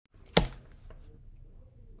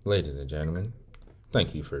Ladies and gentlemen,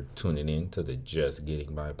 thank you for tuning in to the Just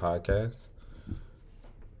Getting By podcast.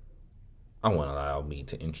 I want to allow me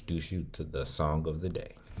to introduce you to the song of the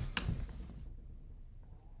day.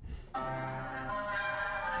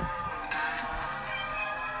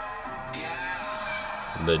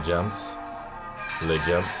 Le Jumps.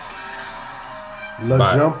 La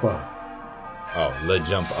By- Jumper. Oh, Le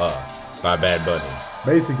Jump by Bad Bunny.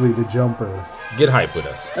 Basically, the jumper. Get hype with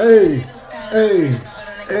us. Hey, hey,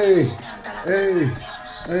 hey, hey,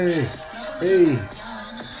 hey, hey.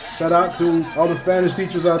 Shout out to all the Spanish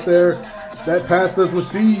teachers out there that passed us with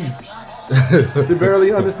C's to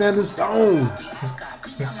barely understand this song. I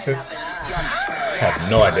have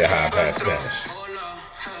no idea how I pass Spanish.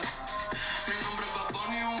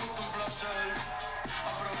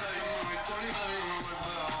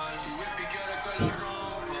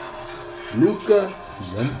 Luca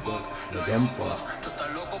Jumper.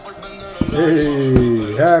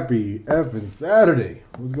 Hey, happy effing Saturday.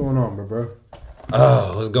 What's going on, bro?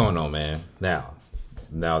 Oh, what's going on, man? Now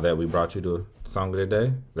that we brought you to a song of the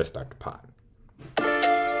day, let's start the pod.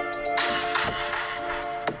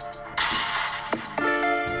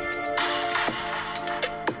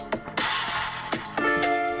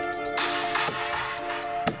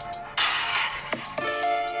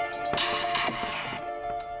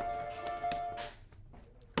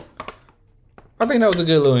 I think that was a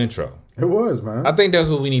good little intro. It was, man. I think that's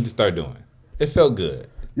what we need to start doing. It felt good.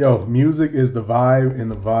 Yo, music is the vibe, and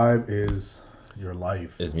the vibe is your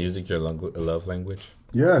life. Is music your love language?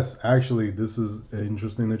 Yes, actually, this is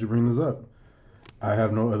interesting that you bring this up. I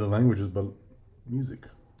have no other languages but music.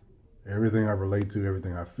 Everything I relate to,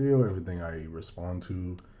 everything I feel, everything I respond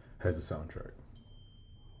to has a soundtrack.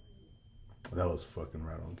 That was fucking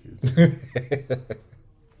right on cue.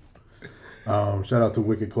 Shout out to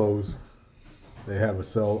Wicked Clothes. They have a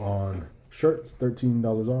sale on shirts,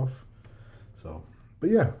 $13 off. So, but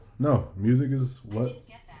yeah, no, music is what.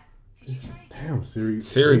 Damn, Siri.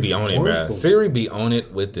 Siri be on it, bro. Siri be on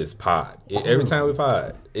it with this pod. Every time we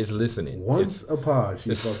pod, it's listening. Once a pod, she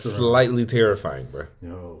It's fucks around. slightly terrifying, bro.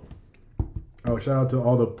 Yo. Oh, shout out to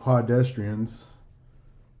all the podestrians.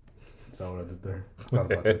 Is that what I did there? I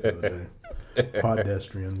thought about that the other day.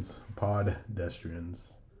 Podestrians.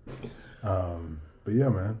 But yeah,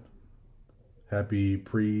 man. Happy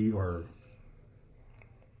fuck,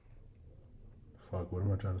 what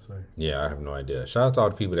am I trying to say? Yeah, I have no idea. Shout out to all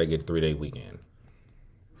the people that get a 3-day weekend.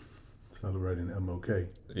 Celebrating MLK.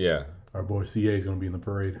 Yeah. Our boy CA is going to be in the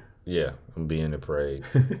parade. Yeah, I'm being in the parade.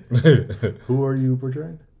 Who are you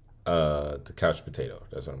portraying? The couch potato.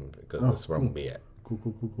 That's what that's where I'm gonna be at.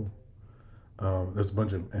 Cool. There's a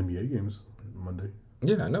bunch of NBA games Monday.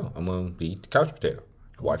 Yeah, I know. I'm gonna be the couch potato.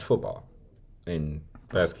 Watch football and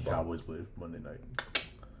basketball. Cowboys play Monday night.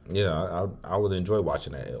 Yeah, I would enjoy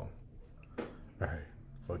watching that L. All right,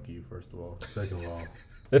 fuck you. First of all, second of all,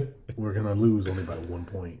 we're gonna lose only by 1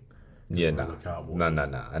 point. Yeah, no. I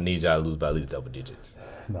need y'all to lose by at least double digits.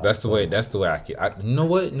 That's the way I can. You know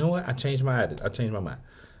what? I changed my mind.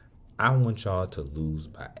 I want y'all to lose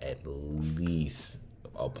by at least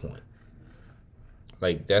a point.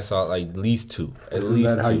 Like that's all. Like at least two. Isn't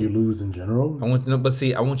that how you lose in general? I want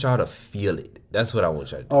y'all to feel it. That's what I want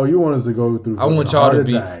y'all to do. Oh, you want us to go through? I want y'all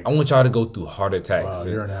to go through heart attacks. Wow,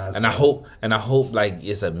 you're an asshole. And I hope like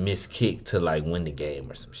it's a missed kick to like win the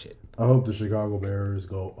game or some shit. I hope the Chicago Bears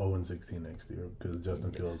go 0-16 next year because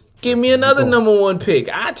Justin Fields. Give me another number one pick.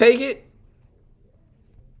 I take it.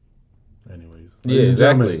 Anyways. Yeah,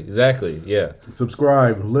 exactly. Yeah.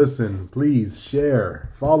 Subscribe, listen, please share,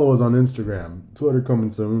 follow us on Instagram, Twitter coming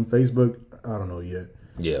soon, Facebook. I don't know yet.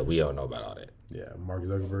 Yeah, we don't know about all that. Yeah, Mark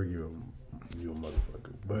Zuckerberg, you a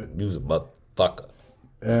motherfucker. But You was a motherfucker.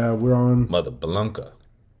 we're on. Mother Blanca.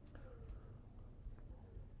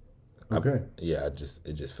 Okay. I just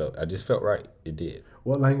felt right. It did.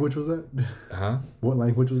 What language was that? Huh? What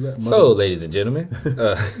language was that? So, ladies and gentlemen,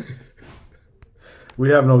 we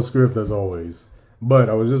have no script as always. But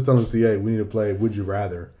I was just telling CA we need to play Would You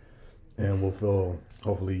Rather, and we'll fill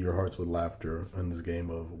hopefully your hearts with laughter in this game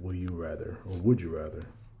of Will You Rather or Would You Rather.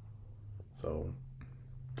 So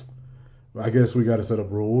I guess we got to set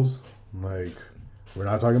up rules. Like we're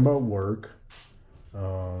not talking about work.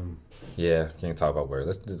 yeah, can't talk about work.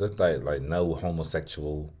 Let's like no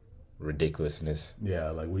homosexual ridiculousness.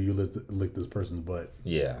 Yeah, like will you lick this person's butt?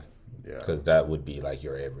 Yeah, because that would be like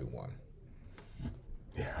your everyone.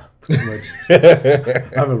 Yeah, pretty much. I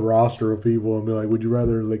have a roster of people and be like, would you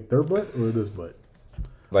rather lick their butt or this butt?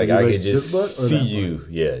 Like I could just see you. Butt?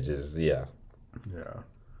 Yeah.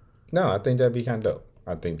 No, I think that'd be kind of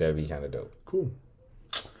dope. Cool.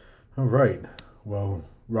 All right. Well,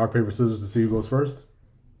 rock, paper, scissors to see who goes first.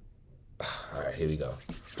 here we go.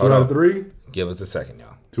 2 out of 3? Give us a second,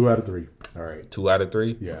 y'all. 2 out of 3. All right. 2 out of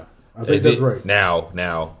 3? Yeah. I think that's right.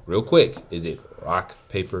 Now, real quick. Is it rock,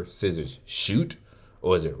 paper, scissors, shoot?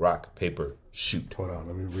 Or is it rock, paper, shoot? Hold on.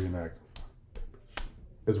 Let me reenact.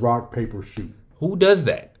 It's rock, paper, shoot. Who does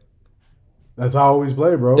that? That's how I always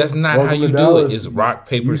play, bro. That's not how you do it. It's rock,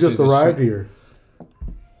 paper, scissors, shoot. You just arrived here.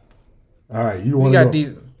 All right. You want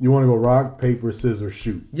to go rock, paper, scissors,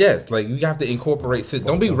 shoot. Yes. Like, you have to incorporate scissors.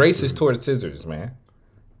 Don't be racist toward scissors, man.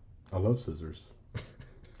 I love scissors.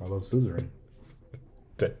 I love scissoring.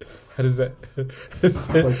 How does that?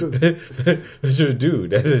 Like this. That's your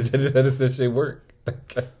dude. How does that shit work?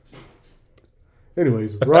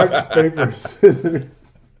 Anyways, rock, paper,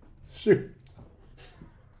 scissors, shoot.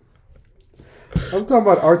 I'm talking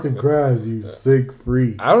about arts and crafts, you sick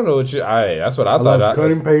freak. I don't know what you. That's what I thought. Love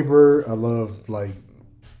cutting paper. I love like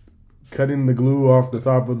cutting the glue off the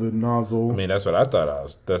top of the nozzle. I mean, that's what I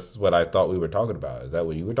thought. That's what I thought we were talking about. Is that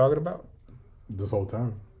what you were talking about? This whole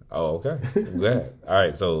time. Oh, okay. Yeah. All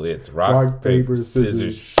right. So it's rock, paper,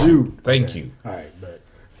 scissors, shoot. Thank you. All right, but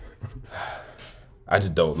I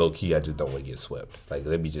just don't low key. I just don't want to get swept. Like,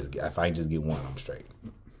 let me just. If I just get one, I'm straight.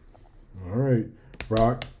 All right.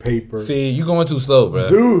 Rock, paper. See, you going too slow, bro.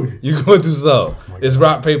 Dude, you going too slow. Oh, it's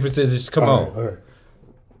rock, paper, scissors. Come on. All right.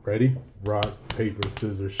 Ready? Rock, paper,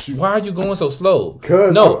 scissors, shoot. Why are you going so slow?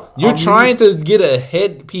 Because you're trying to get a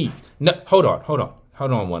head peek. No, hold on.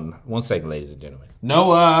 One second, ladies and gentlemen.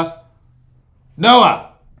 Noah,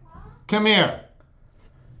 come here.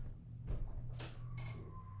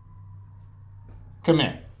 Come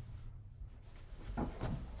here.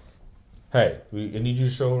 Hey, I need you to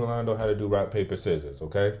show Rolando how to do rock, paper, scissors,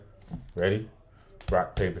 okay? Ready?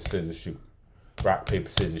 Rock, paper, scissors, shoot. Rock, paper,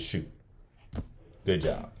 scissors, shoot. Good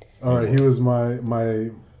job. All right, he was my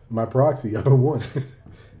proxy out of one.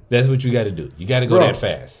 That's what you got to do. You got to go that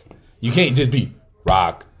fast. You can't just be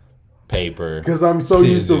rock, paper, because I'm so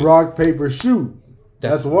used to rock, paper, shoot.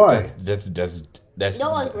 That's why. That's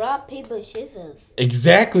no, rock, paper, scissors.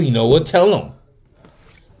 Exactly, Noah. Tell them.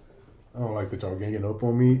 I don't like that y'all ganging up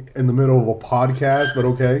on me in the middle of a podcast, but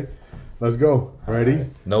okay. Let's go. Ready? Right.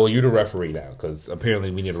 Noah, you the referee now, because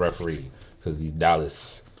apparently we need a referee, because these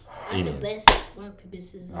Dallas eating. Best rock, paper,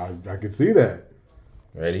 scissors. I can see that.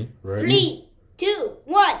 Ready? 3, 2,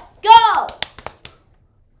 1, go!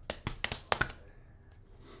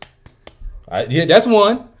 Yeah, that's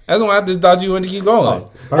one. That's why I just thought you wanted to keep going.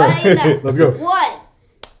 All right, let's go. 1,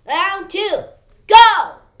 round 2,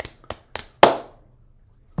 go!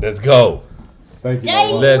 Let's go. Thank you.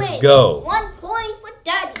 Daddy Let's wins. go. 1 point for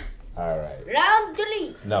Daddy. All right. Round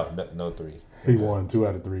 3. No 3. He won 2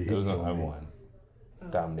 out of 3. It was I won.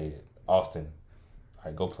 Dominated. Austin. All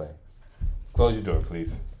right, go play. Close your door,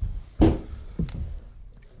 please. All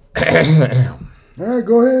right,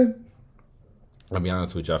 go ahead. I'll be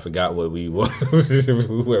honest with you. I forgot what we won.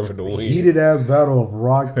 Whoever the win. Heated ass battle of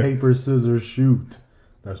rock, paper, scissors, shoot.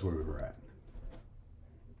 That's where we were at.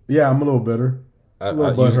 Yeah, I'm a little better.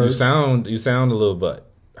 You sound a little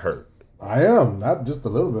butt hurt. I am, not just a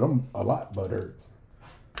little bit. I'm a lot butt hurt.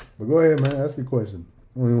 But go ahead, man. Ask a question.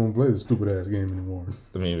 I don't even want to play this stupid ass game anymore.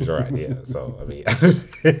 I mean, it was your idea, so I mean,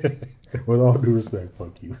 with all due respect,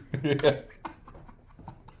 fuck you.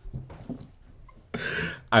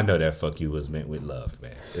 I know that fuck you was meant with love,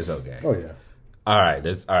 man. It's okay. Oh yeah. All right.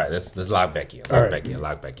 Let's lock back in. Lock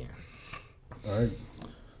back in. All right.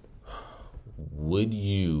 Would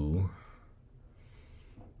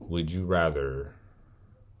you rather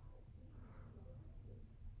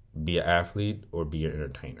be an athlete or be an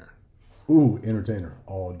entertainer? Ooh, entertainer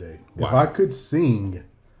all day. Wow. If I could sing,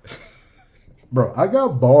 bro, I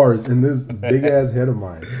got bars in this big ass head of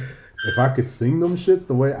mine. If I could sing them shits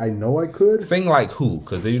the way I know I could. Sing like who?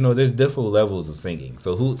 Because there's different levels of singing.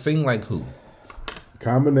 So sing like who?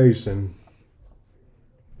 Combination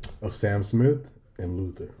of Sam Smith and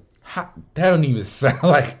Luther. That don't even sound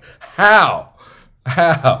like how.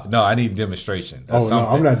 How? No, I need demonstration. That's no,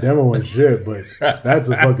 I'm not demoing shit, but that's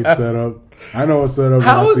a fucking setup. I know a setup when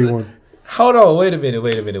I see one. Hold on, wait a minute.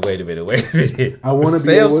 I want to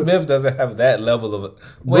be Sam Smith doesn't have that level of.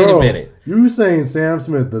 Wait a minute. You saying Sam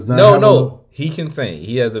Smith does not? No. He can sing.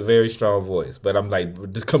 He has a very strong voice, but I'm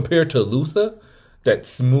like compared to Luther, that's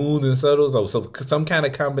smooth and subtle. So some kind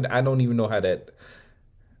of combination. I don't even know how that.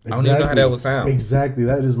 I don't even know how that would sound. Exactly.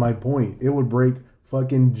 That is my point. It would break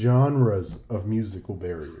fucking genres of musical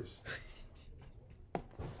barriers.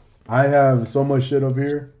 I have so much shit up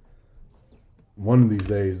here. One of these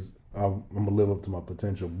days, I'm going to live up to my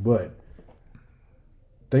potential. But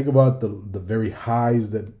think about the very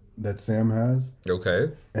highs that Sam has.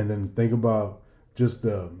 Okay. And then think about just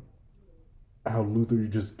the how Luther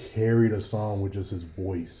just carried a song with just his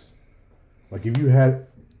voice. Like if you had,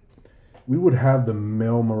 we would have the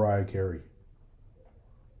male Mariah Carey.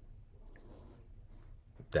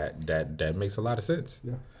 That makes a lot of sense.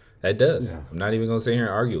 Yeah, that does. Yeah. I'm not even gonna sit here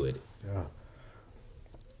and argue with it. Yeah.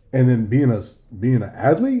 And then being an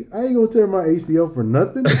athlete, I ain't gonna tear my ACL for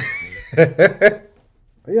nothing.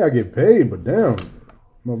 Yeah, I get paid, but damn,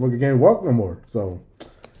 motherfucker can't walk no more. So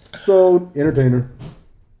entertainer.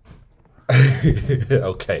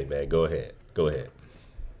 Okay, man, go ahead.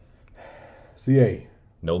 CA.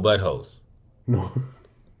 No buttholes. No.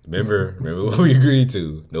 Remember what we agreed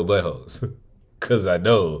to? No buttholes. Because I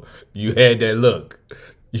know you had that look.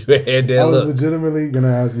 I was legitimately going to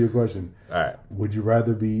ask you a question. All right. Would you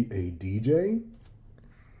rather be a DJ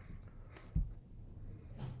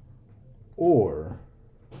or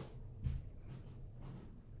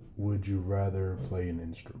would you rather play an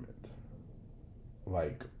instrument?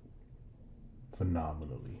 Like,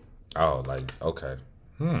 phenomenally. Oh, like, okay.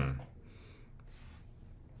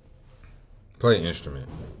 Play an instrument.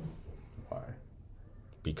 Why?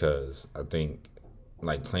 Because I think,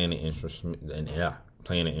 like, playing an instrument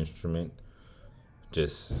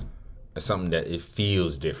just is something that it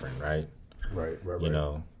feels different, right? Right. You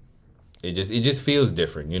know, it just feels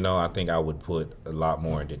different. You know, I think I would put a lot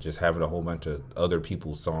more into just having a whole bunch of other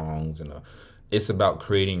people's songs, and it's about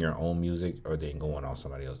creating your own music or then going on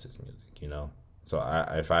somebody else's music. You know, so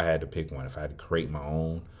if I had to pick one, if I had to create my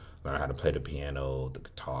own, learn how to play the piano, the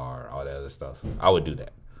guitar, all that other stuff, I would do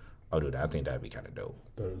that. I think that'd be kind of dope.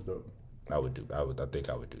 That is dope. I think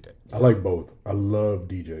I would do that. I like both. I love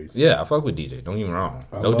DJs. Yeah, I fuck with DJ. Don't get me wrong.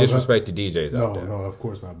 No disrespect to DJs out there. No, of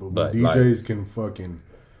course not. But DJs like, can fucking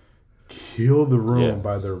kill the room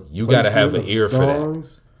by their. You gotta have an ear for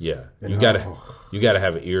that. Yeah, you gotta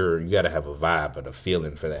have an ear. You gotta have a vibe and a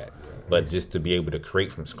feeling for that. Yeah, but just to be able to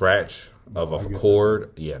create from scratch of a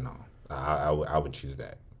chord, I would choose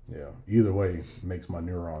that. Yeah. Either way makes my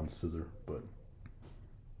neurons scissor, but.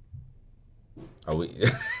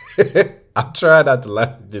 I'm trying not to laugh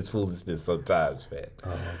at this foolishness sometimes, man.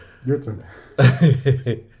 Your turn.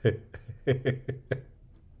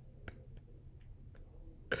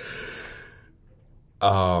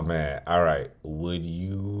 Oh, man. All right. Would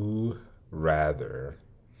you rather...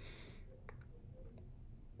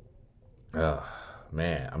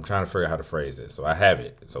 man, I'm trying to figure out how to phrase this. So I have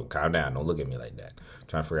it. So calm down. Don't look at me like that. I'm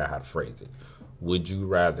trying to figure out how to phrase it. Would you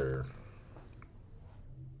rather...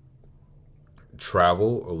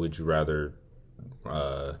 travel, or would you rather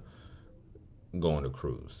go on a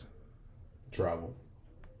cruise? Travel.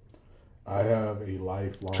 I have a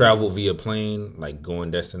lifelong travel via plane, like going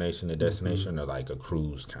destination to destination, or like a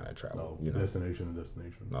cruise kind of travel. No, destination to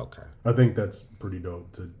destination. Okay, I think that's pretty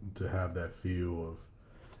dope to have that feel of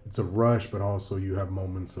it's a rush, but also you have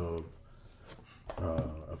moments of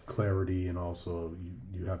clarity, and also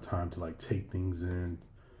you have time to like take things in,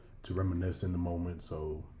 to reminisce in the moment.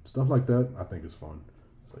 So stuff like that, I think is fun.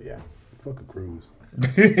 So yeah, fuck a cruise.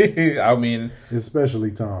 I mean,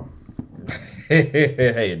 especially Tom.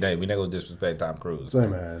 Hey, dang, we not gonna disrespect Tom Cruise. Say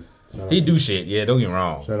man, he do shit. Yeah, don't get me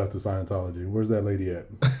wrong. Shout out to Scientology. Where's that lady at?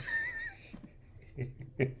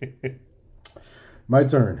 My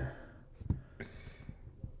turn.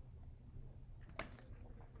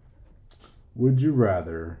 Would you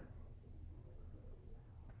rather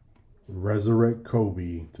resurrect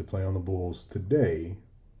Kobe to play on the Bulls today,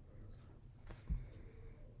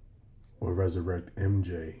 or resurrect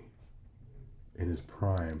MJ in his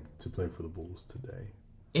prime to play for the Bulls today?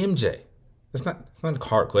 MJ. It's not a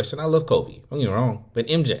hard question. I love Kobe. Don't get me wrong. But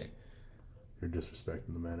MJ. You're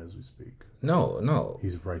disrespecting the man as we speak. No.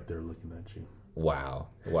 He's right there looking at you. Wow.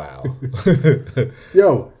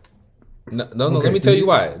 Yo. No. Okay, let me tell you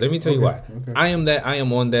why. Okay. I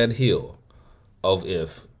am on that hill of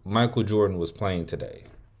if Michael Jordan was playing today.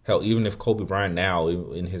 Hell, even if Kobe Bryant now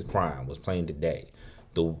in his prime was playing today,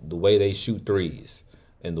 the way they shoot threes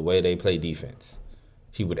and the way they play defense,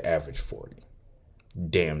 he would average 40.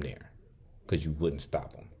 Damn near. Because you wouldn't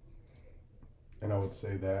stop him. And I would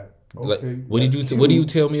say that. Okay, like, what do you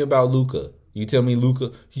tell me about Luka? You tell me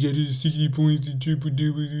Luka, he had his 60 points and triple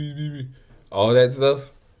double, all that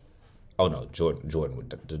stuff. Oh no, Jordan would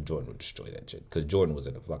destroy that shit because Jordan was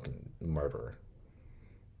a fucking murderer.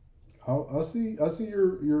 I see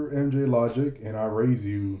your MJ logic, and I raise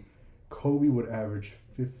you. Kobe would average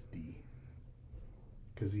 50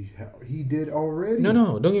 because he did already.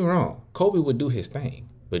 No, don't get me wrong. Kobe would do his thing,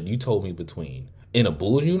 but you told me in a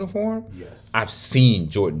Bulls uniform. Yes, I've seen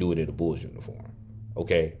Jordan do it in a Bulls uniform.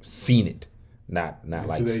 Okay, seen it, not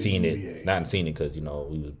like seen NBA. It, not seen it because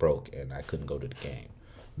we was broke and I couldn't go to the game,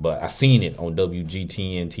 but I seen it on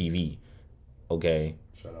WGTN TV Okay.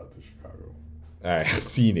 Shout out to Chicago. All right, I've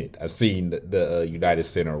seen it. I've seen the United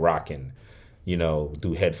Center rocking,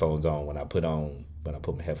 through headphones on when I put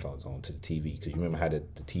my headphones on to the TV. Because you remember how the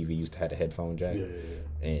TV used to have the headphone jack? Yeah.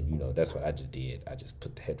 And, that's what I just did. I just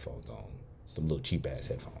put the headphones on. Them little cheap-ass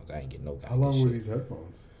headphones. I ain't getting no How long were these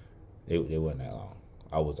headphones? They wasn't that long.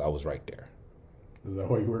 I was right there. Is that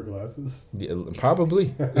why you wear glasses? Yeah,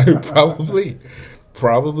 probably.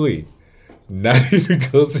 Probably. Not even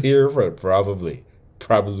goes here in front.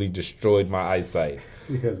 Probably destroyed my eyesight.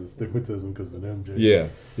 He has astigmatism because of MJ. Yeah.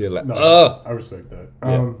 I respect that.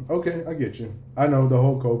 Yeah. Okay, I get you. I know the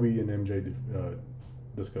whole Kobe and MJ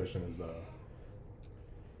discussion is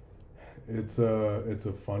it's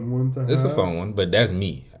a fun one to have. It's a fun one, but that's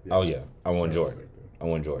me. Yeah. Oh yeah, I want Jordan.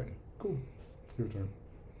 Cool. Your turn.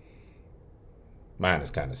 Mine is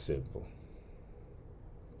kind of simple.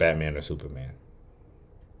 Batman or Superman?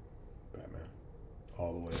 Batman.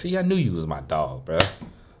 All the way. See, I knew you was my dog, bro.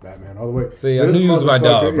 Batman all the way. See, I knew you was my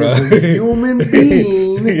dog, bro. Human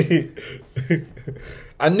being.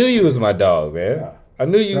 I knew you was my dog, man. Yeah. I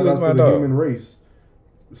knew you was my dog. The human race,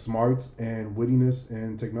 smarts and wittiness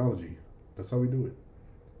and technology. That's how we do it.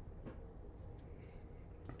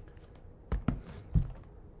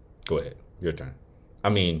 Go ahead. Your turn. I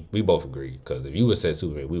mean, we both agreed because if you would said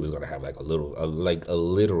Superman, we was gonna have like a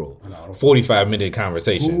literal 45-minute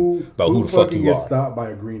conversation about who the fuck you are. Get stopped by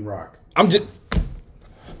a green rock. I'm just.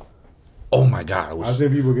 Oh my god! I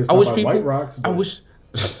said people get stopped by white rocks. But,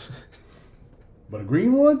 but a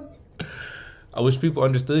green one. I wish people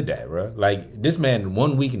understood that, bro. Like, this man,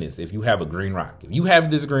 one weakness, if you have a green rock. If you have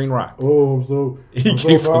this green rock. Oh, I'm so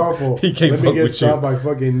powerful. He can't Let me get stopped by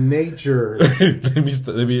fucking nature. let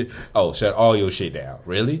me. Oh, shut all your shit down.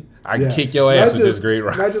 Really? I can kick your ass with this green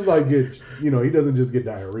rock. Not just like he doesn't just get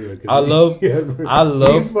diarrhea. I love. He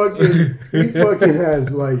fucking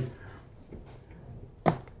has like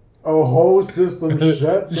a whole system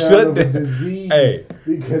shut down of a disease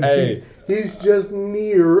because he's just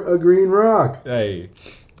near a green rock. Hey,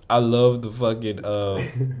 I love the fucking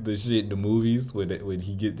the shit in the movies when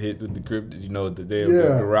he get hit with the crypt,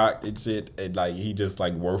 the rock and shit, and like he just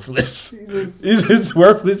like worthless. He's just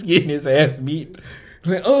worthless, getting his ass beat.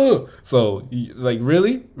 Like, so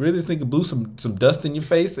really this nigga blew some dust in your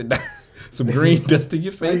face and some green dust in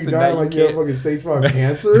your face. You dying like you have fucking stage 5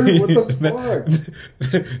 cancer? What the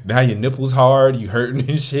fuck? Now your nipples hard, you hurting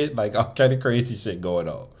and shit, like all kind of crazy shit going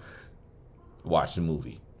on. Watch the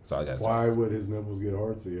movie. So I got. Why would his nipples get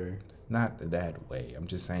hard, CA? Not that way. I'm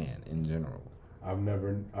just saying in general. I've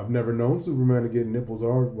never known Superman to get nipples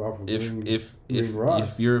hard off of green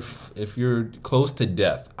rocks. If you're close to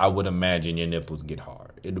death, I would imagine your nipples get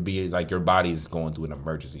hard. It'll be like your body's going through an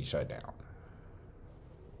emergency shutdown.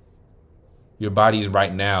 Your body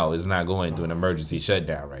right now is not going through an emergency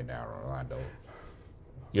shutdown right now, Rolando.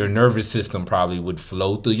 Your nervous system probably would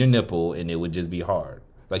flow through your nipple and it would just be hard.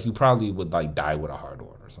 Like, you probably would, like, die with a hard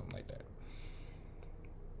one or something like that.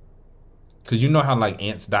 Because you know how, like,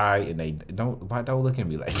 ants die and they don't look at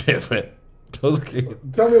me like that, but don't look at me.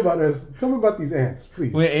 Tell me about this. Tell me about these ants,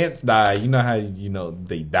 please. When ants die, you know how,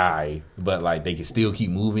 they die, but, like, they can still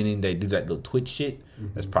keep moving and they do that little twitch shit.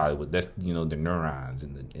 Mm-hmm. That's probably the neurons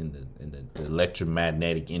and the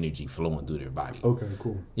electromagnetic energy flowing through their body. Okay,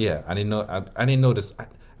 cool. Yeah, I didn't know. I didn't know this.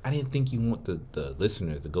 I didn't think you want the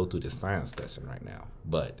listeners to go through this science lesson right now.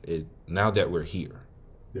 But now that we're here.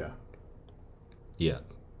 Yeah,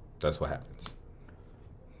 that's what happens.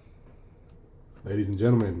 Ladies and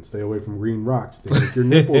gentlemen, stay away from green rocks. They make your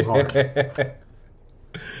nipples hard.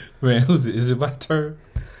 Man, is it my turn?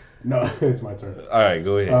 No, it's my turn. All right,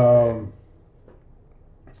 go ahead.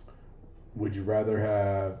 Would you rather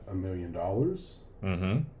have $1 million?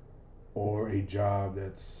 Mm-hmm. Or a job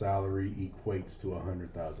that salary equates to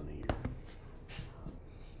 $100,000 a year?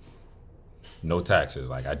 No taxes.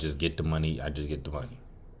 Like, I just get the money.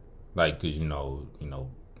 Like, because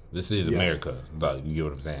this is America. Like, you get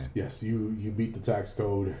what I'm saying? Yes, you beat the tax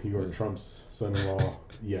code. You are Trump's son-in-law.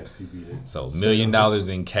 Yes, you beat it. So $1 million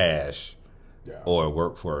in cash, or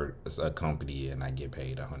work for a company and I get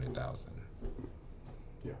paid $100,000.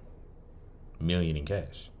 Yeah, $1 million in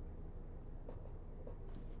cash.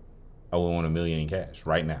 I would want $1 million in cash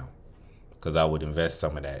right now, because I would invest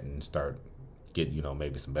some of that and start get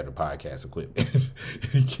maybe some better podcast equipment.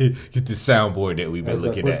 get the soundboard that we've been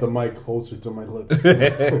looking at. Put the mic closer to my lips.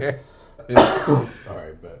 All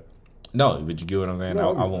right, bet. No, but you get what I'm saying.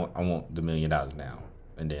 No, I want the $1 million now,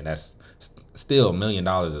 and then that's still $1 million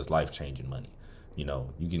is life changing money. You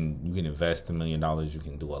can invest $1 million. You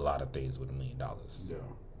can do a lot of things with $1 million. Yeah,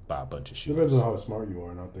 buy a bunch of shoes. Depends on how smart you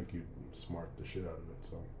are, and I think you smart the shit out of it.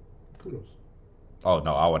 So. Kudos. Oh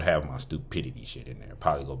no, I would have my stupidity shit in there.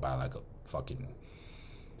 Probably go buy like a fucking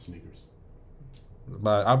sneakers.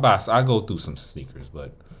 But I go through some sneakers,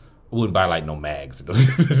 but I wouldn't buy like no mags,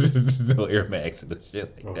 no Air Max and no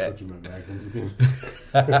shit like that. I thought you meant Magnums again.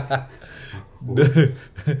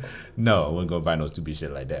 No, I wouldn't go buy no stupid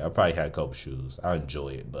shit like that. I probably had a couple shoes. I enjoy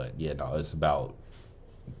it, but yeah, no, it's about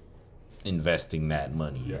investing that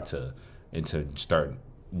money into start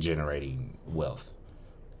generating wealth.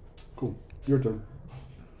 Cool. Your turn.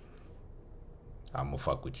 I'm gonna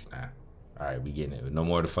fuck with you now. All right, we getting it. No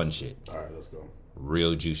more of the fun shit. All right, let's go.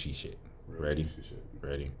 Real juicy shit. Ready? Juicy shit.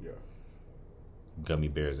 Ready? Yeah. Gummy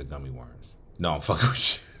bears or gummy worms? No, I'm fucking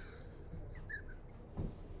with you.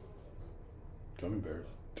 Gummy bears.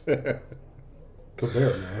 It's a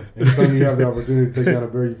bear, man. Anytime you have the opportunity to take down a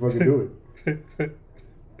bear, you fucking do it.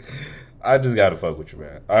 I just gotta fuck with you,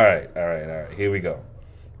 man. All right. Here we go.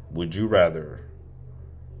 Would you rather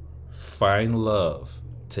find love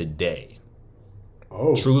today?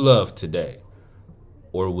 Oh. True love today.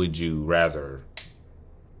 Or would you rather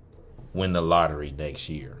win the lottery next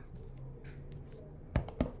year?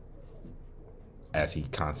 As he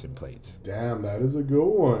contemplates. Damn, that is a good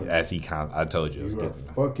one. I told you. You are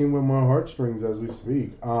fucking with my heartstrings as we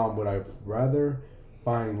speak. Would I rather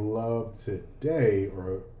find love today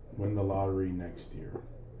or win the lottery next year?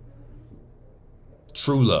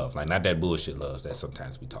 True love, like not that bullshit love that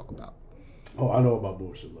sometimes we talk about. Oh, I know about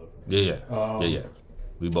bullshit love. Yeah.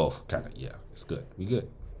 We both kind of, it's good. We good.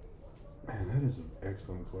 Man, that is an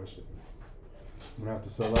excellent question. I'm gonna have to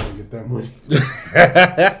sell out and get that money.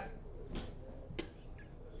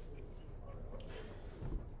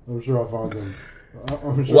 I'm sure I'll find some.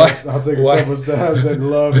 I'm sure I'll take a couple stabs at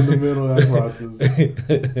love in the middle of that process.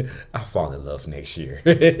 I'll fall in love next year.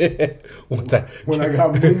 when I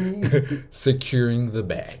got money. Securing the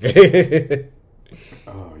bag.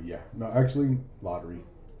 Oh, yeah. No, actually, lottery.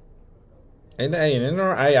 And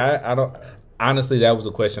I don't. Honestly, that was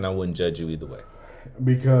a question I wouldn't judge you either way.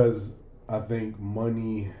 Because I think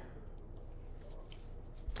money.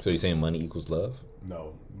 So you're saying money equals love?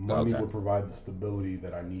 No. Money would provide the stability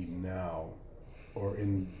that I need now, or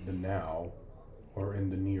in the now, or in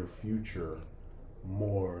the near future,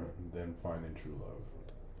 more than finding true love.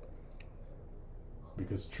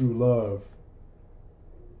 Because true love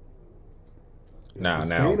is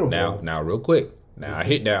sustainable. Now, real quick. Now I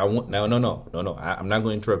hit that. No. I'm not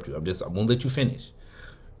going to interrupt you. I'm going to let you finish.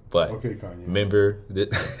 But okay, Kanye. Remember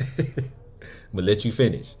that. I'm gonna let you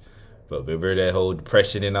finish. But remember that whole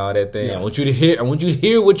depression and all that thing. Yeah. I want you to hear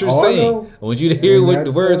what you're saying. I want you to hear what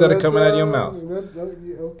the words that are coming out of your mouth.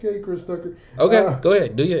 Okay, Chris Tucker. Okay, go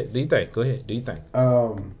ahead. Do your thing. Go ahead. Do your thing.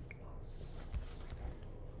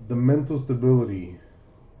 The mental stability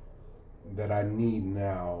that I need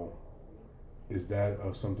now is that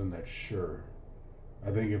of something that's sure.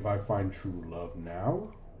 I think if I find true love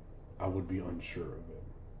now, I would be unsure of it.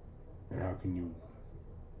 And how can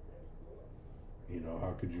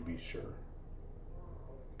how could you be sure?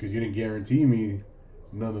 Because you didn't guarantee me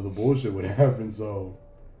none of the bullshit would happen, so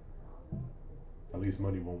at least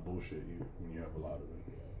money won't bullshit you when you have a lot of it.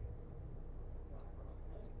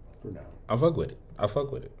 For now. I fuck with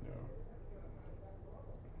it. Yeah.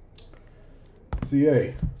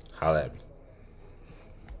 CA. Holla at me.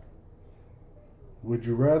 Would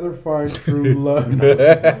you rather find true love?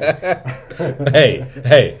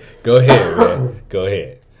 Hey, go ahead, man. Go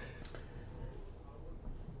ahead.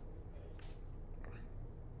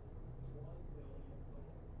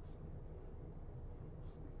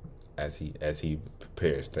 As he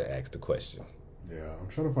prepares to ask the question. Yeah, I'm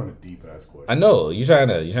trying to find a deep ass question. I know you're trying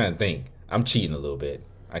to think. I'm cheating a little bit.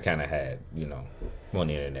 I kind of had I'm on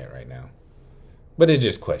the internet right now, but it's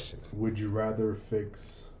just questions. Would you rather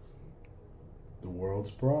fix the world's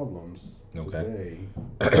problems today,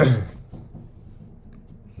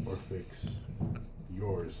 or fix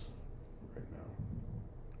yours right now?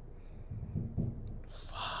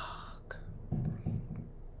 Fuck.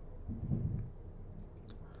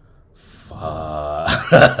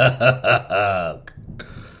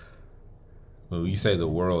 When you say the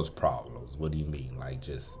world's problems, what do you mean? Like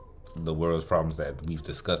just the world's problems that we've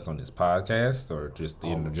discussed on this podcast, or just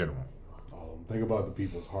in general? Think about the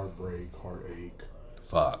people's heartbreak, heartache.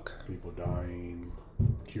 Fuck. People dying,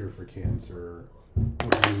 cure for cancer,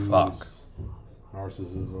 abuse, fuck,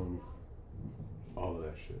 narcissism, all of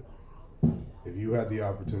that shit. If you had the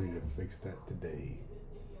opportunity to fix that today,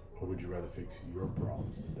 or would you rather fix your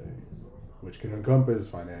problems today? Which can encompass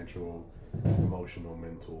financial, emotional,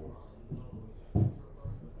 mental.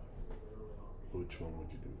 Which one would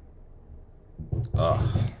you do?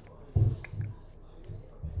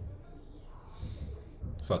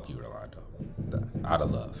 Fuck you, Rolando. Out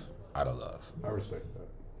of love. Out of love. I respect that.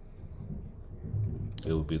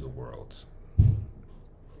 It would be the world's.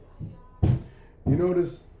 You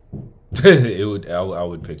notice? It would. I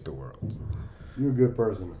would pick the world's. You're a good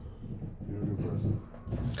person. You're a good person.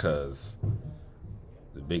 Because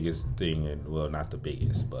the biggest thing, and well, not the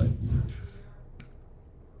biggest, but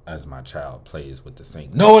as my child plays with the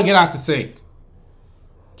sink. Noah, get out the sink.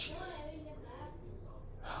 Jesus.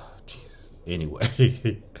 Jesus.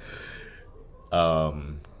 Anyway.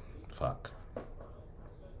 Fuck.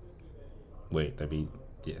 Wait,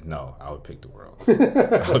 no, I would pick the world.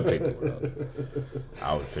 I would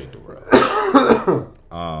pick the world.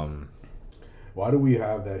 Why do we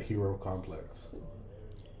have that hero complex?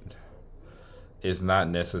 It's not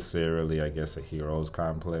necessarily, I guess, a hero's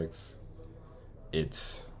complex.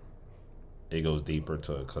 It goes deeper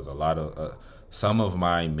to, because a lot of some of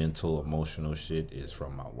my mental, emotional shit is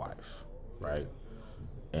from my wife, right?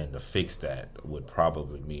 And to fix that would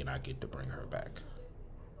probably mean I get to bring her back.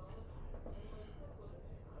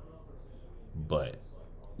 But,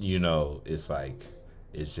 it's like,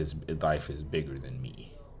 it's just, life is bigger than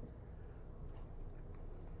me.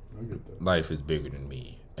 I get that. Life is bigger than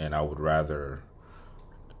me. And I would rather,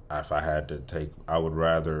 if I had to I would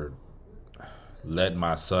rather let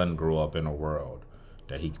my son grow up in a world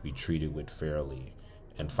that he could be treated with fairly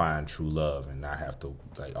and find true love and not have to,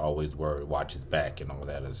 always worry, watch his back and all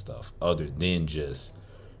that other stuff, other than just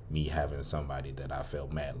me having somebody that I fell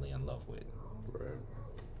madly in love with. Right.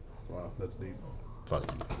 Wow, that's deep.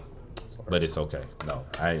 Fuck you. Sorry. But it's okay. No,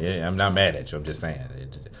 I'm not mad at you. I'm just saying.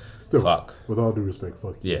 Still, fuck. With all due respect,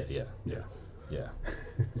 fuck you. Yeah.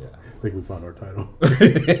 I think we found our title.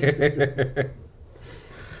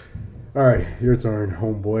 All right, your turn,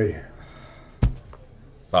 homeboy.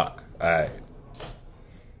 Fuck. All right.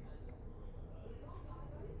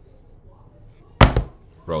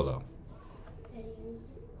 Rolo.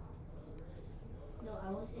 No,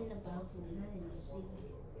 I was in the bathroom, not in the sleep.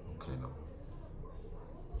 Okay, no.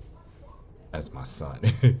 As my son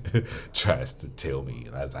tries to tell me,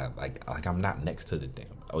 as I like I'm not next to the damn.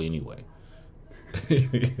 Oh, anyway.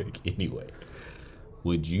 Anyway,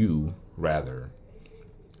 would you rather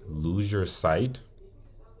lose your sight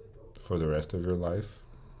for the rest of your life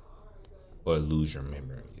or lose your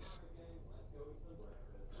memories?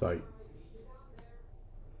 Sight.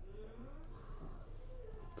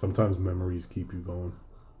 Sometimes memories keep you going.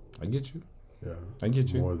 I get you. Yeah. I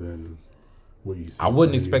get you. More than what you see. I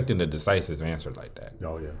wasn't expecting a decisive answer like that.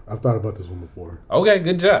 Oh, yeah. I've thought about this one before. Okay,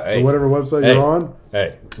 good job. So whatever website you're on,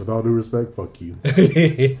 hey, with all due respect, fuck you.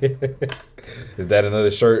 Is that another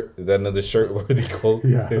shirt? Is that another shirt-worthy quote?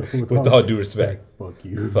 Yeah. With all due respect. Fuck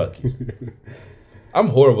you. Fuck you. I'm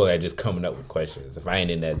horrible at just coming up with questions if I ain't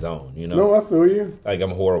in that zone, No, I feel you. Like,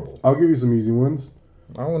 I'm horrible. I'll give you some easy ones.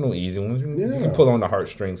 I don't want no easy ones. You Yeah. can pull on the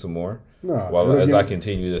heartstrings some more. No, As I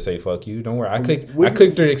continue to say fuck you. Don't worry. I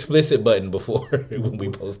clicked the explicit button before when we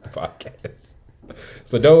post the podcast.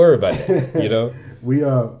 So don't worry about that,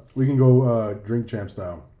 We can go drink champ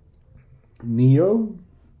style. Neo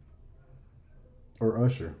or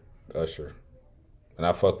Usher? Usher. And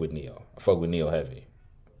I fuck with Neo. I fuck with Neo heavy.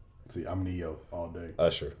 See, I'm Neo all day.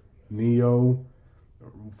 Usher. Neo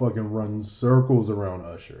fucking runs circles around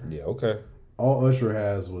Usher. Yeah, okay. All Usher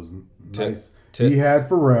has was nice. He had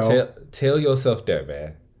Pharrell. Tell yourself that,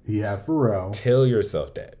 man. He had Pharrell. Tell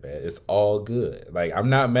yourself that, man. It's all good. Like, I'm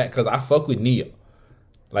not mad because I fuck with Neo.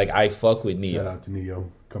 Like, I fuck with Neo. Shout out to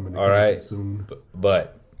Neo. Coming to all right soon.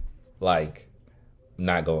 But like, I'm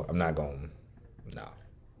not going.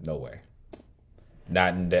 No way.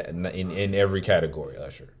 Not in that, in every category,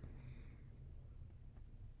 Usher.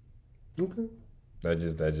 Okay. That's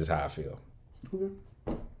just how I feel. Okay.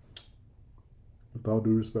 With all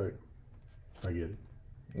due respect, I get it.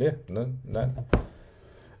 Yeah, not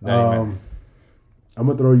I'm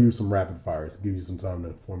gonna throw you some rapid fires. Give you some time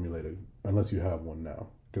to formulate it, unless you have one now,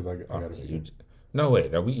 because I got a few. No,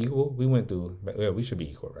 wait. Are we equal? We went through. Yeah, we should be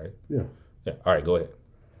equal, right? Yeah. Yeah. All right, go ahead.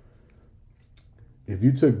 If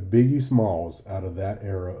you took Biggie Smalls out of that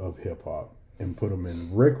era of hip hop and put him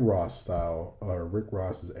in Rick Ross style or Rick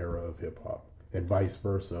Ross's era of hip hop, and vice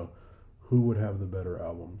versa, who would have the better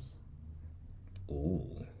albums?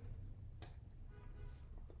 Ooh.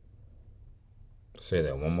 Say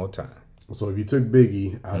that one more time. So if you took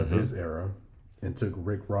Biggie out of his era and took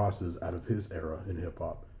Rick Ross's out of his era in hip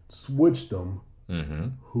hop, switched them,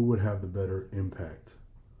 who would have the better impact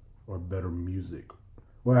or better music?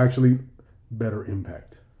 Well, actually, better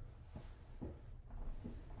impact.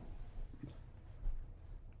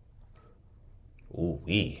 Ooh,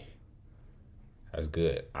 that's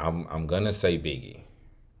good. I'm gonna say Biggie.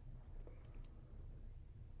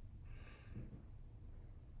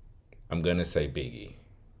 I'm gonna say Biggie.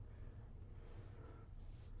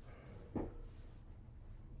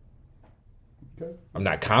 Okay. I'm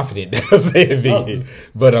not confident that I'm saying Biggie,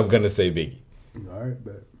 but I'm gonna say Biggie. All right,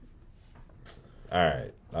 bet. All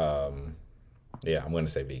right. Yeah, I'm gonna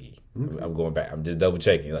say Biggie. I'm going back. I'm just double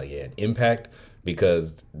checking. Like, yeah, Impact,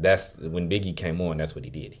 because that's when Biggie came on. That's what he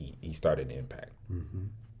did. He started the Impact. Mm-hmm.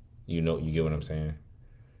 You know, you get what I'm saying?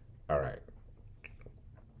 All right.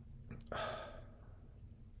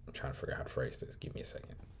 I'm trying to figure out how to phrase this. Give me a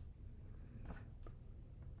second.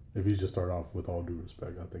 If you just start off with all due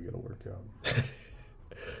respect, I think it'll work out.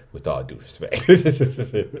 With all due respect.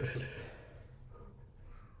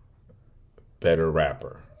 Better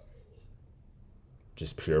rapper.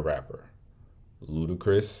 Just pure rapper.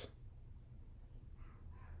 Ludacris.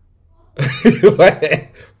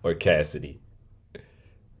 Or Cassidy.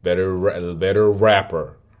 Better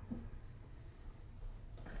rapper.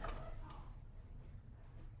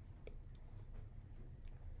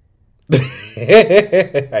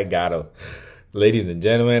 I got him. Ladies and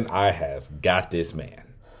gentlemen, I have got this man.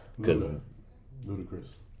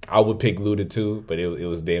 Ludacris. I would pick Luda too, but it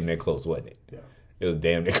was damn near close, wasn't it? Yeah. It was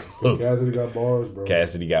damn near close. Cassidy got bars, bro.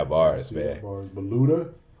 Cassidy got bars, man. But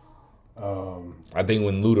Luda, I think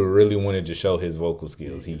when Luda really wanted to show his vocal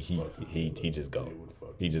skills, he just go.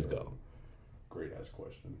 He just go. Great ass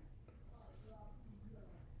question.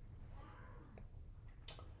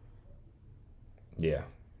 Yeah.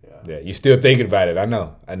 You still thinking about it? I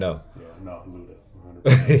know. Yeah, no, Luda.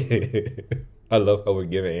 100%. I love how we're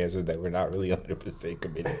giving answers that we're not really 100%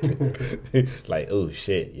 committed to. Like, oh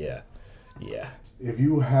shit, yeah. If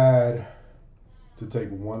you had to take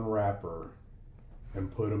one rapper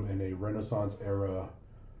and put him in a Renaissance era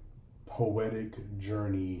poetic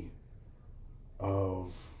journey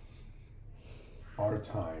of our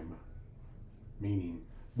time, meaning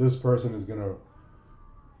this person is gonna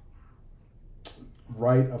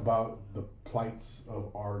write about the plights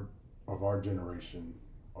of our generation,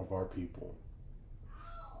 of our people,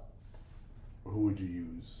 who would you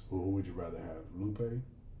use? Who would you rather have, Lupe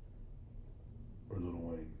or Lil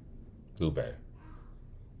Wayne? Lupe.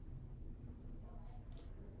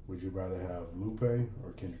 Would you rather have Lupe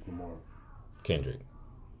or Kendrick Lamar? Kendrick.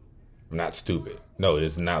 I'm not stupid. No,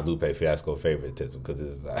 this is not Lupe Fiasco favoritism, because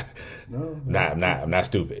this is not. I'm not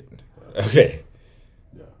stupid. Okay.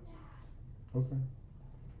 Yeah. Okay.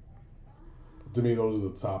 To me, those are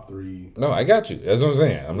the top three. No, I got you. That's what I'm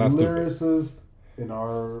saying. I'm not lyricists stupid. In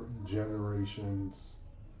our generations,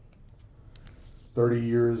 30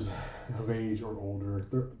 years of age or older,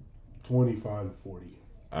 25 to 40.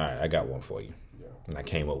 All right, I got one for you. Yeah. And I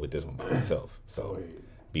came up with this one by myself. So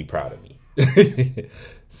be proud of me.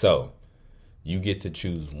 So you get to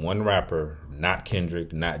choose one rapper, not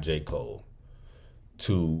Kendrick, not J. Cole,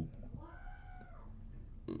 to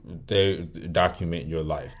document your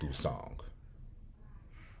life through song.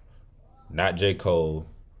 Not J. Cole,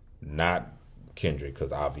 not Kendrick,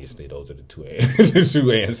 because obviously those are the two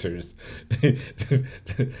answers.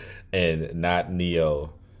 And not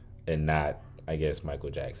Neo, and not, I guess,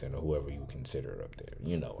 Michael Jackson or whoever you consider up there.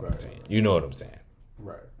 You know what I'm saying. You know what I'm saying.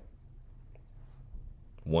 Right.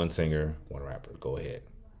 One singer, one rapper. Go ahead.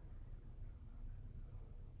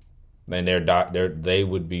 And they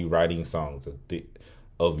would be writing songs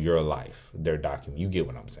of your life. Their document. You get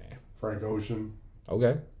what I'm saying. Frank Ocean.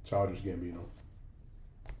 Okay. Childish Gambino.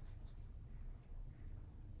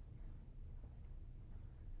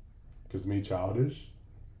 Because me, Childish,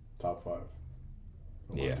 top 5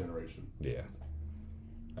 of my generation. Yeah.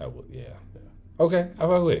 I would. Yeah. Okay. I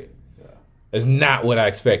fuck with it. Yeah. It's not what I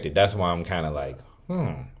expected. That's why I'm kind of like,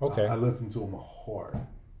 okay. I listened to him hard.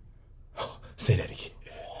 Say that again.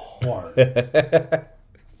 Hard.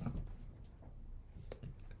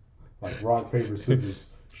 Like rock, paper,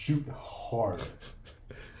 scissors, shoot hard.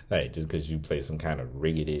 Hey, just because you play some kind of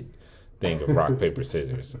rigged thing of rock, paper,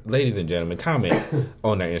 scissors. Ladies and gentlemen, comment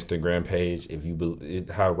on our Instagram page if you believe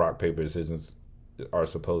how rock, paper, scissors are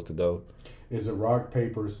supposed to go. Is it rock,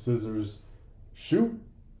 paper, scissors, shoot,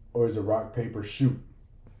 or is it rock, paper, shoot?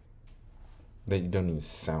 They don't even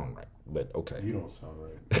sound right, but okay. You don't sound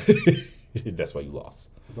right. That's why you lost.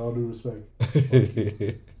 With all due respect.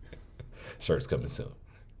 Shirt's coming soon.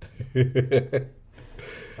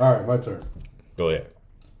 All right, my turn. Go ahead.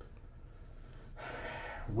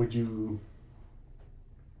 Would you,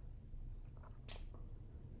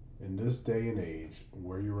 in this day and age,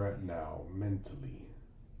 where you're at now, mentally,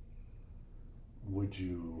 would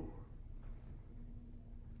you?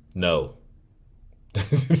 No. Go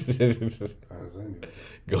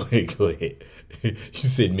ahead. You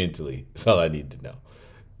said mentally. That's all I need to know.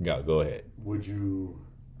 Go ahead. Would you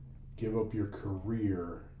give up your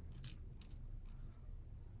career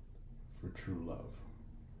true love?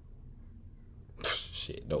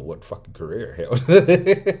 Shit, no, what fucking career? Hell. You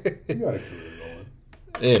got a career going.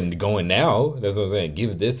 And going now, that's what I'm saying.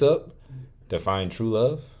 Give this up to find true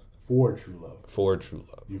love. For true love. For true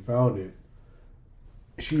love. You found it.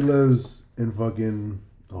 She lives in fucking,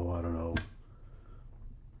 I don't know,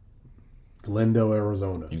 Glendale,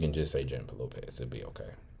 Arizona. You can just say Jennifer Lopez. It'll be okay.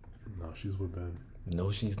 No, she's with Ben. No,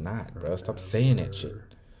 she's not, bro. Stop saying that shit.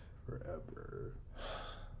 Forever.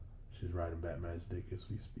 She's riding Batman's dick as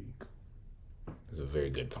we speak. It's a very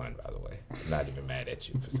good pun, by the way. I'm not even mad at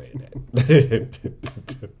you for saying that.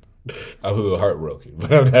 I'm a little heartbroken,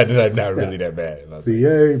 but I'm not really that bad.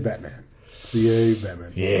 CA Batman. CA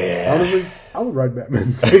Batman. Yeah. Honestly, I would ride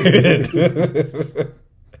Batman's dick.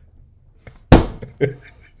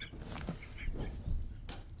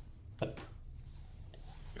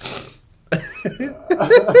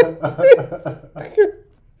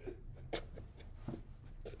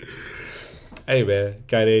 Hey man,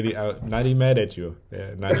 Kanye, I'm not even mad at you.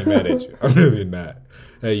 Yeah, not even mad at you. I'm really not.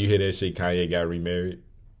 Hey, you hear that shit? Kanye got remarried.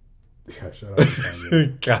 Yeah, shout out to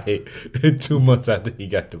Kanye. Kanye, 2 months after he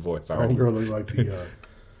got divorced. Our girl looked like the.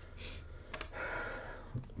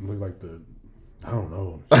 I don't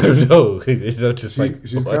know. I don't know. It's just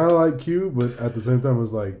she's kind of like cute, but at the same time,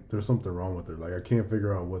 it's like there's something wrong with her. Like I can't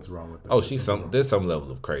figure out what's wrong with her. Oh, there's some level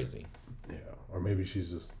of crazy. Yeah, or maybe she's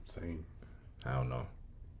just sane. I don't know.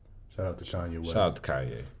 Shout out to Kanye West. Shout out to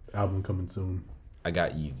Kanye. Album coming soon. I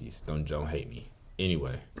got Yeezys. Don't hate me.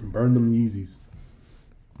 Anyway. Burn them Yeezys.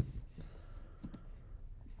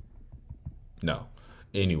 No.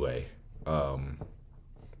 Anyway.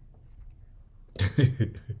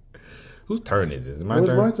 Whose turn is this? Is it my turn?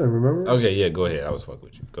 It was my turn, remember? Okay, yeah, go ahead. I was fucking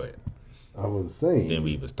with you. Go ahead. I was saying. Then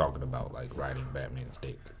we was talking about like riding Batman's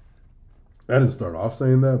dick. I didn't start off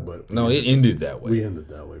saying that, but no, it ended that way. We ended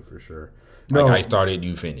that way for sure. Like I started,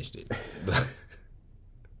 you finished it.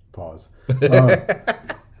 Pause.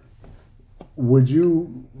 Would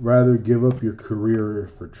you rather give up your career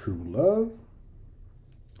for true love,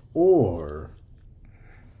 or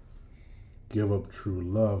give up true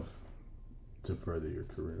love to further your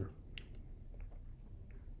career?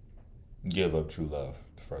 Give up true love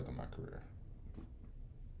to further my career.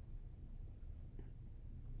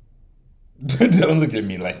 Don't look at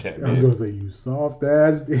me like that, man. I was going to say, you soft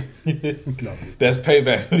ass bitch. No. That's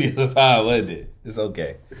payback for the other five, wasn't it? It's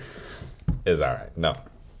okay. It's all right. No.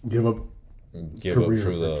 Give up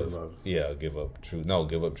true love. Yeah, give up true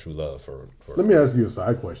love for Let me ask you a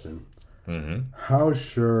side question. Mm-hmm. How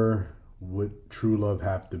sure would true love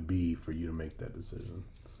have to be for you to make that decision?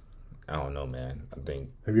 I don't know, man. I think.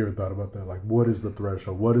 Have you ever thought about that? Like, what is the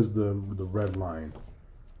threshold? What is the red line?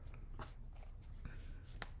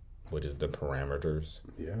 What is the parameters?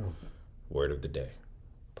 Yeah. Word of the day.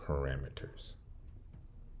 Parameters.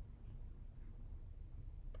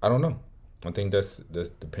 I don't know. I think that's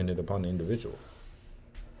dependent upon the individual.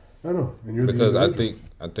 I know. And you're because I think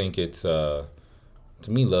it's to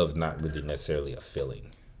me, love's not really necessarily a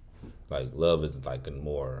feeling. Like love is like a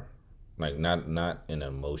more like not an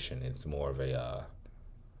emotion. It's more of a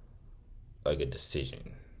like a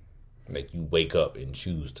decision. Like you wake up and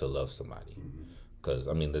choose to love somebody. Because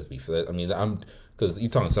let's be fair. Because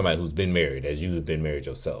you're talking to somebody who's been married, as you've been married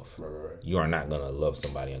yourself. Right. You are not gonna love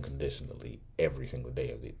somebody unconditionally every single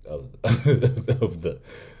day of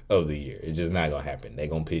the year. It's just not gonna happen. They're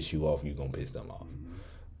gonna piss you off. You're gonna piss them off.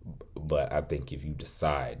 But I think if you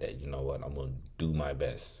decide that, you know what, I'm gonna do my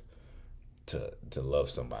best to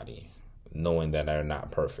love somebody, knowing that they're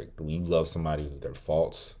not perfect. When you love somebody with their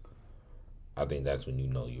faults, I think that's when you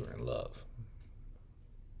know you're in love.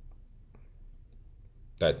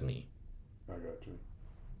 That's me. I got you.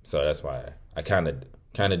 So that's why I kind of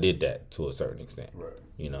did that to a certain extent. Right.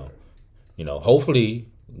 You know,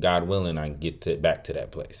 hopefully, God willing, I can get back to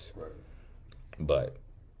that place. Right. But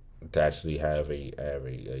to actually have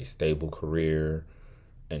a stable career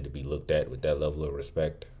and to be looked at with that level of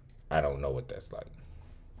respect, I don't know what that's like.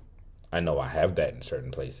 I know I have that in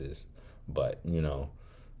certain places, but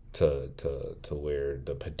to where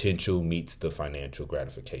the potential meets the financial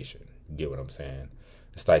gratification. You get what I'm saying?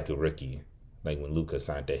 It's like a Ricky, like when Luka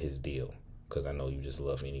signed that his deal, because I know you just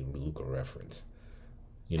love any Luka reference.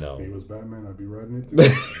 If he was Batman, I'd be writing it too.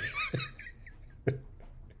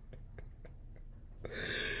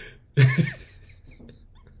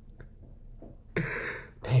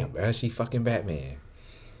 Damn, bro, she fucking Batman.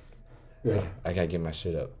 Yeah. I gotta get my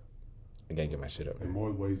shit up. In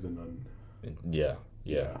more ways than none. Yeah.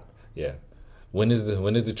 When is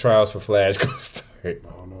the trials for Flash gonna start? I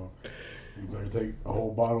don't know. You better take a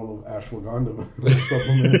whole bottle of ashwagandha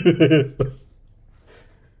supplement.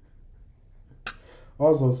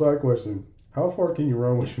 Also, side question: how far can you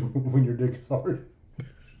run when your dick is hard?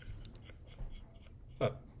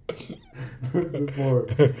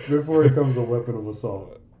 before it becomes a weapon of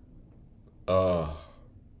assault. How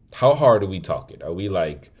hard are we talking? Are we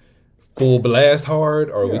like full blast hard,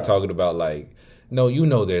 or are we talking about like?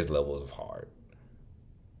 No, there's levels of hard.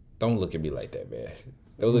 Don't look at me like that, man.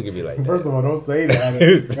 Don't look at me like that. First of all, don't say that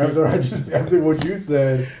after what you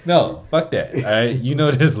said. No, fuck that. All right,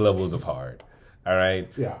 there's levels of hard. All right.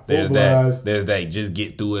 Yeah. There's blast. There's that. Just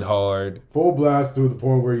get through it hard. Full blast to the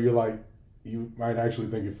point where you're like, you might actually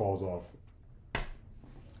think it falls off.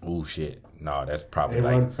 Oh shit! No, that's probably they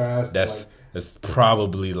run fast. That's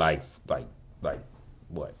probably like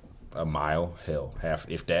what, a mile? Hell, half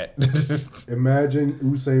if that. Imagine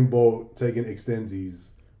Usain Bolt taking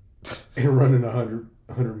extensies and running 100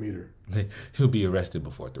 meter. He'll be arrested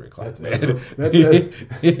before 3:00.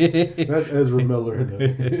 That's Ezra Miller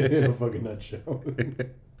in a fucking nutshell.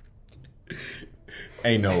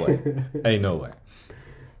 Ain't no way.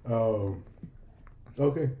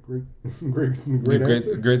 Okay, great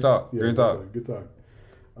answer. Great talk. Yeah, great talk. Good talk.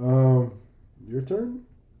 Your turn.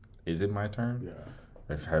 Is it my turn? Yeah.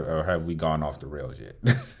 Or have we gone off the rails yet?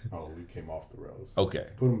 Oh, we came off the rails. Okay.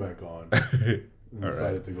 Put them back on. And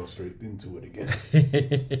decided to go straight into it again.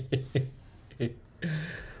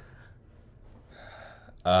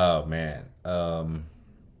 Oh man.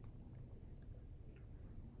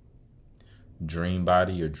 Dream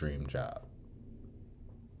body or dream job?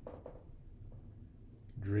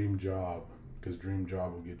 Dream job, because dream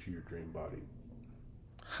job will get you your dream body.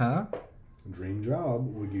 Huh? Dream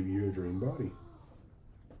job will give you a dream body.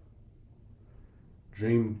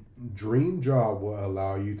 Dream job will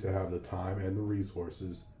allow you to have the time and the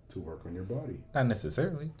resources to work on your body. Not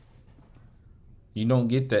necessarily. You don't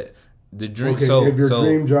get that. The dream. Okay, so if your so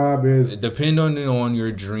dream job is depending on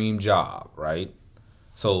your dream job, right?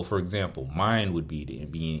 So, for example, mine would be to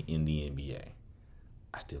be in the NBA.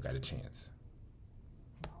 I still got a chance.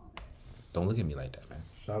 Don't look at me like that, man.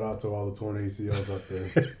 Shout out to all the torn ACLs out there.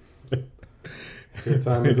 Your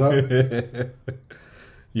time is up.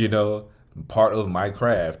 Part of my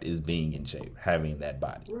craft is being in shape, having that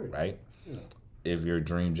body, right? Yeah. If your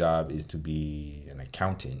dream job is to be an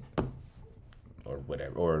accountant or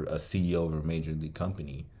whatever, or a CEO of a major league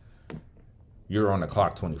company, you're on the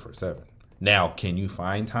clock 24/7. Now, can you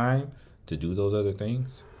find time to do those other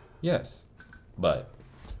things? Yes, but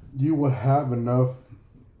you would have enough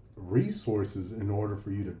resources in order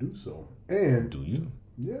for you to do so. And do you?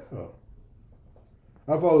 Yeah.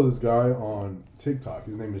 I follow this guy on TikTok.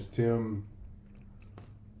 His name is Tim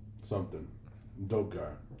something. Dope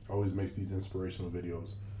guy. Always makes these inspirational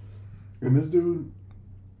videos. And this dude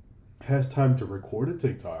has time to record a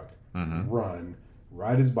TikTok, run,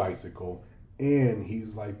 ride his bicycle, and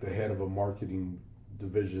he's like the head of a marketing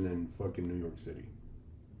division in fucking New York City.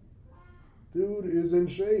 Dude is in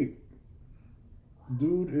shape.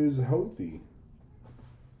 Dude is healthy.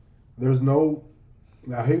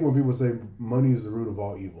 I hate when people say money is the root of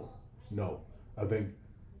all evil. No. I think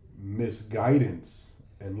misguidance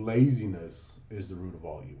and laziness is the root of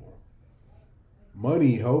all evil.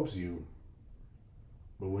 Money helps you,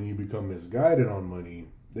 but when you become misguided on money,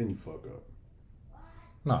 then you fuck up.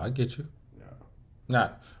 No, I get you. Yeah.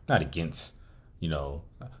 Not against, I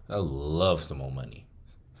love some more money.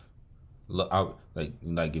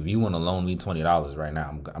 Like if you want to loan me $20 right now,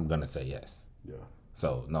 I'm gonna say yes. Yeah.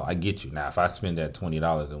 So no, I get you. Now, if I spend that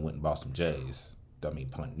 $20 and went and bought some J's,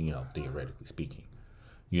 theoretically speaking,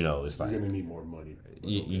 it's like you're gonna need more money.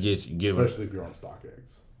 You give especially if you're on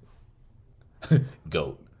StockX.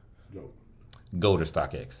 Goat or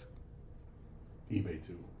StockX. eBay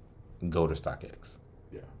too. Goat or StockX.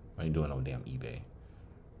 Yeah. I ain't doing no damn eBay.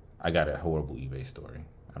 I got a horrible eBay story.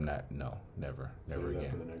 I'm not. No, never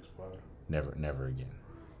again. For the next pod. Never again.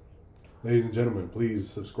 Ladies and gentlemen, please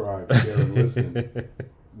subscribe, share, and listen.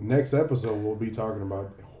 Next episode, we'll be talking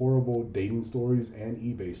about horrible dating stories and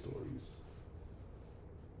eBay stories.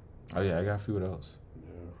 Oh, yeah, I got a few of those.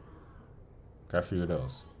 Yeah. Got a few of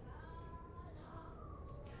those.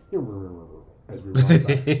 As we run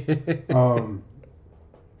back.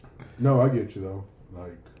 No, I get you, though.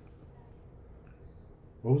 Like,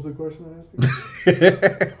 what was the question I asked you?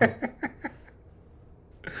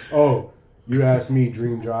 Oh, you asked me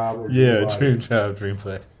dream job or dream body. Dream job, dream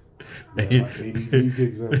play. Yeah, my ADD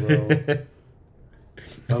kicks in, bro.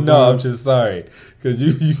 Sometimes, no, I'm just sorry. Because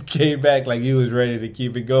you came back like you was ready to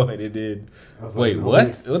keep it going and then... Wait, like,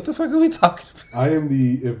 what? What the fuck are we talking about? I am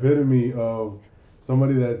the epitome of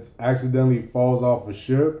somebody that accidentally falls off a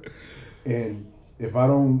ship, and if I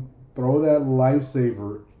don't throw that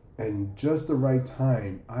lifesaver in just the right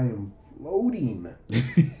time, I am floating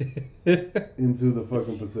into the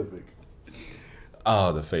fucking Pacific.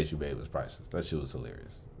 Oh, the face you made was priceless. That shit was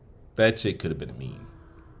hilarious. That shit could have been a meme.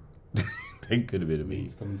 They could have been a meme.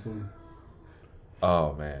 It's coming soon.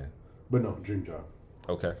 Oh, man. But no, dream job.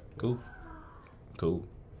 Okay, cool.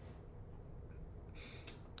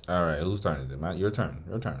 All right, whose turn is it? Your turn.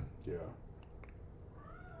 Yeah.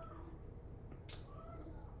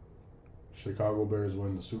 Chicago Bears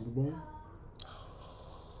win the Super Bowl.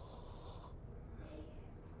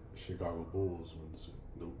 Chicago Bulls win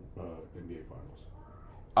the NBA Finals.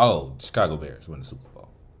 Oh, Chicago Bears win the Super Bowl.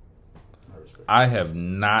 I have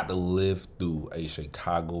not lived through a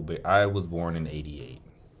Chicago Bear. I was born in 88.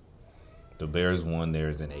 The Bears won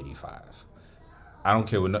theirs in 85. I don't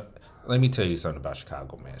care what. Let me tell you something about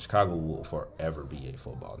Chicago, man. Chicago will forever be a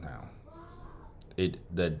football town.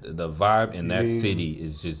 The vibe in that city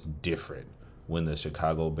is just different when the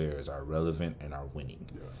Chicago Bears are relevant and are winning.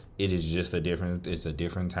 Yeah. It is just it's a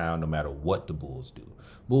different town no matter what the Bulls do.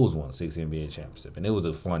 Bulls won 6 NBA championship and it was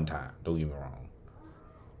a fun time. Don't get me wrong.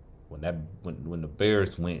 When the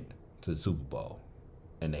Bears went to the Super Bowl,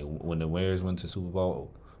 and when the Bears went to the Super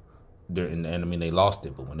Bowl, and I mean they lost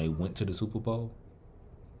it, but when they went to the Super Bowl,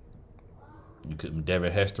 you could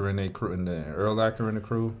Devin Hester in their crew, and the Earl Acker in the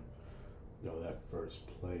crew. Yo, that first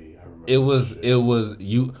play, I remember. It was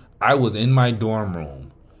you. I was in my dorm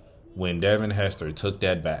room when Devin Hester took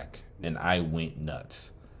that back, and I went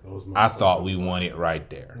nuts. I thought we won it right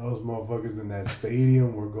there. Those motherfuckers in that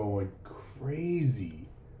stadium were going crazy.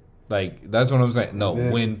 Like, that's what I'm saying. No,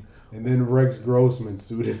 and then Rex Grossman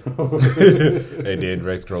suited up. And then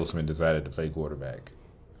Rex Grossman decided to play quarterback.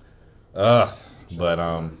 But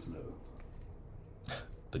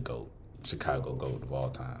the GOAT, Chicago GOAT of all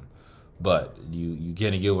time. But you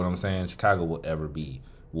gonna get what I'm saying? Chicago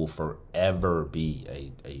will forever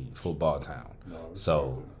be a football town. No,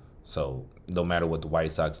 so no matter what the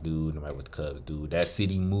White Sox do, no matter what the Cubs do, that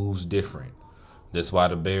city moves different. That's why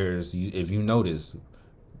the Bears, if you notice,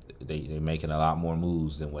 they're making a lot more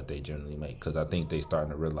moves than what they generally make, because I think they're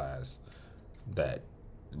starting to realize that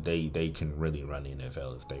they can really run the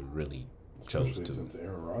NFL if they really chose to. Since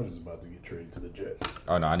Aaron Rodgers is about to get traded to the Jets.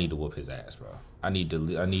 Oh no, I need to whoop his ass, bro. I need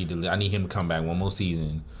him to come back one more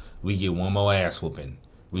season. We get one more ass whooping.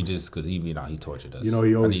 We just because he tortured us.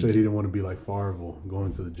 He always said he didn't want to be like Favre,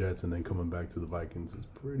 going to the Jets and then coming back to the Vikings is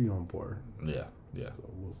pretty on par. Yeah. So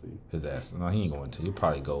we'll see. His ass. No, he ain't going to. He'll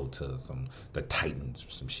probably go to the Titans or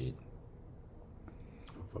some shit.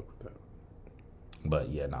 I'll fuck with that. But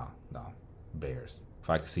yeah, no. Bears. If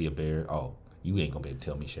I could see a Bear, you ain't gonna be able to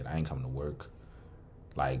tell me shit. I ain't coming to work.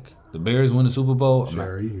 Like, the Bears win the Super Bowl.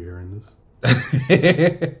 Sherry, you hearing this?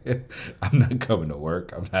 I'm not coming to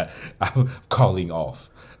work. I'm calling off.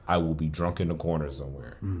 I will be drunk in the corner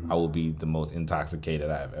somewhere. Mm-hmm. I will be the most intoxicated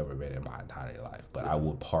I've ever been in my entire life. But I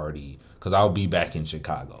will party because I'll be back in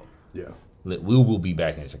Chicago. Yeah, we will be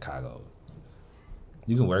back in Chicago.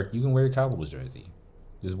 You can wear a Cowboys jersey.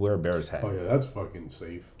 Just wear a Bears hat. Oh yeah, that's fucking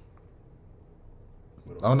safe.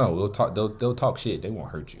 Oh no, they'll talk shit. They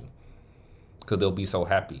won't hurt you because they'll be so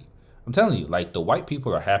happy. I'm telling you, like, the white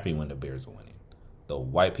people are happy when the Bears are winning. The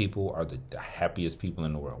white people are the happiest people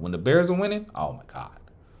in the world. When the Bears are winning, oh my God.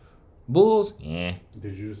 Bulls, yeah.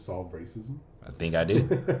 Did you just solve racism? I think I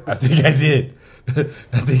did. I think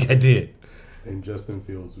I did. In Justin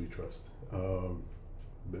Fields, we trust.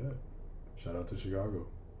 Bet. Shout out to Chicago.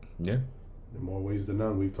 Yeah. In more ways than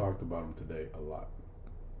none, we've talked about him today a lot.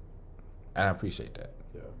 And I appreciate that.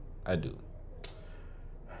 Yeah. I do.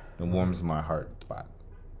 It warms my heart spot.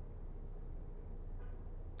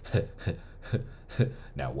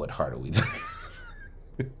 Now, what heart are we talking?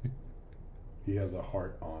 He has a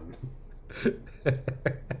heart on.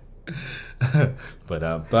 But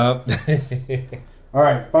All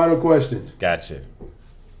right, final question. Gotcha.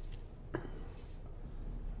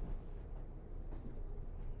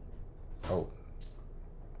 Oh.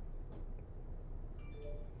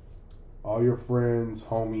 All your friends,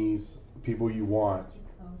 homies, people you want,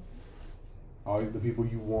 all the people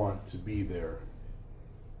you want to be there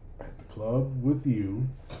at the club with you,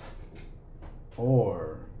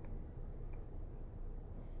 or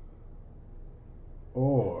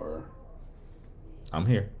I'm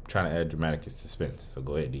here trying to add dramatic suspense, so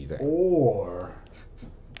go ahead, do that. Or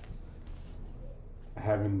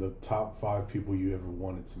having the top 5 people you ever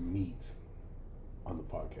wanted to meet on the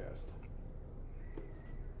podcast.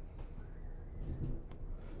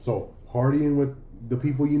 So, partying with the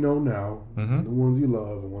people you know now, the ones you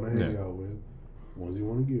love and want to hang out with, ones you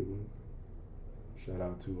want to get with. Shout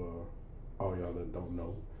out to all y'all that don't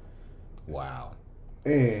know. Wow.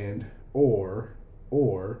 And or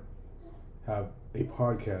have a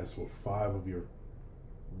podcast with 5 of your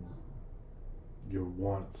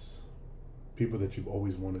wants, people that you've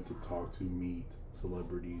always wanted to talk to, meet,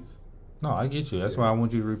 celebrities. No, I get you. That's why I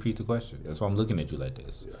want you to repeat the question. That's why I'm looking at you like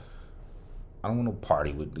this. Yeah. I don't want to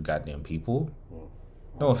party with the goddamn people. Well,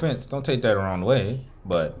 no offense. Don't take that the wrong way.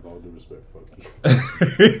 But with all due respect, fuck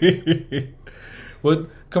you. Well,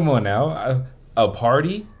 come on now. A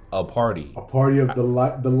party? A party. A party of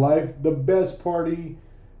the best party,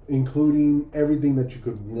 including everything that you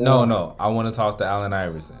could want. No. I want to talk to Allen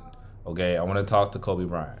Iverson. Okay? I want to talk to Kobe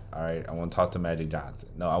Bryant. All right? I want to talk to Magic Johnson.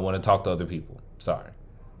 No, I want to talk to other people. Sorry.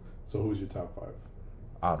 So who's your top 5?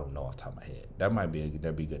 I don't know off the top of my head.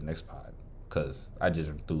 That'd be good next pod. Because I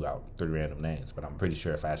just threw out 3 random names. But I'm pretty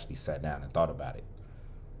sure if I actually sat down and thought about it.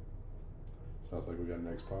 Sounds like we got a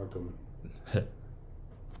next pod coming.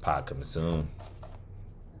 Pod coming soon.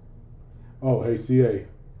 Oh, hey, CA.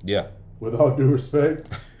 Yeah. With all due respect,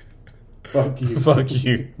 fuck you. Fuck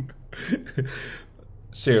you.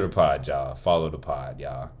 Share the pod, y'all. Follow the pod,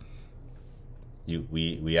 y'all.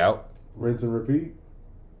 We out? Rinse and repeat?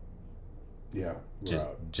 Yeah.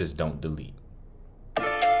 Just don't delete.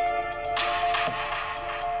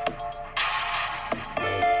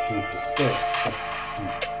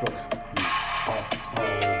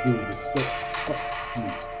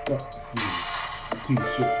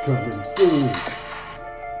 T-shirts coming soon.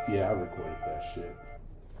 Yeah, I recorded that shit.